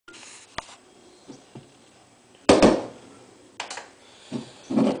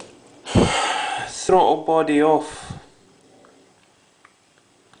throttle body off.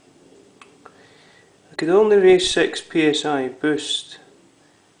 I could only raise 6 psi boost.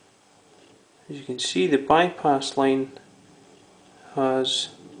 As you can see, the bypass line has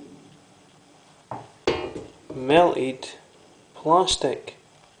melted plastic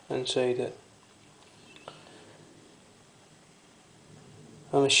inside it.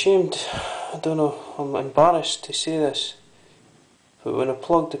 I'm ashamed, I don't know, I'm embarrassed to say this, but when I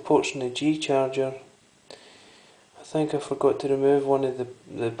plugged the ports in the G charger, I think I forgot to remove one of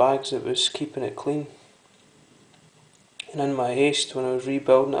the bags that was keeping it clean. And in my haste, when I was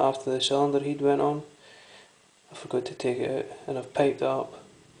rebuilding it after the cylinder heat went on, I forgot to take it out, and I've piped it up.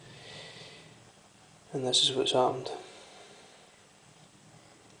 And this is what's happened.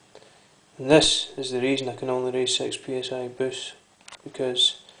 And this is the reason I can only raise 6 psi boost,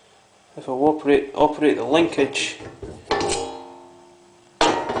 because if I operate the linkage,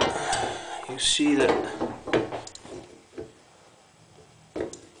 you'll see that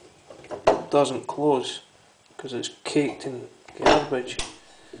it doesn't close because it's caked in garbage.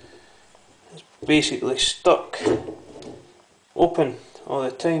 It's basically stuck open all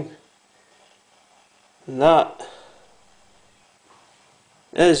the time, and that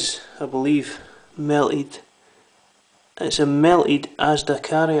is, I believe, melted. It's a melted Asda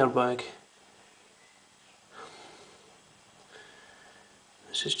carrier bag.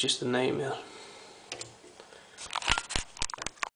 This is just a nightmare.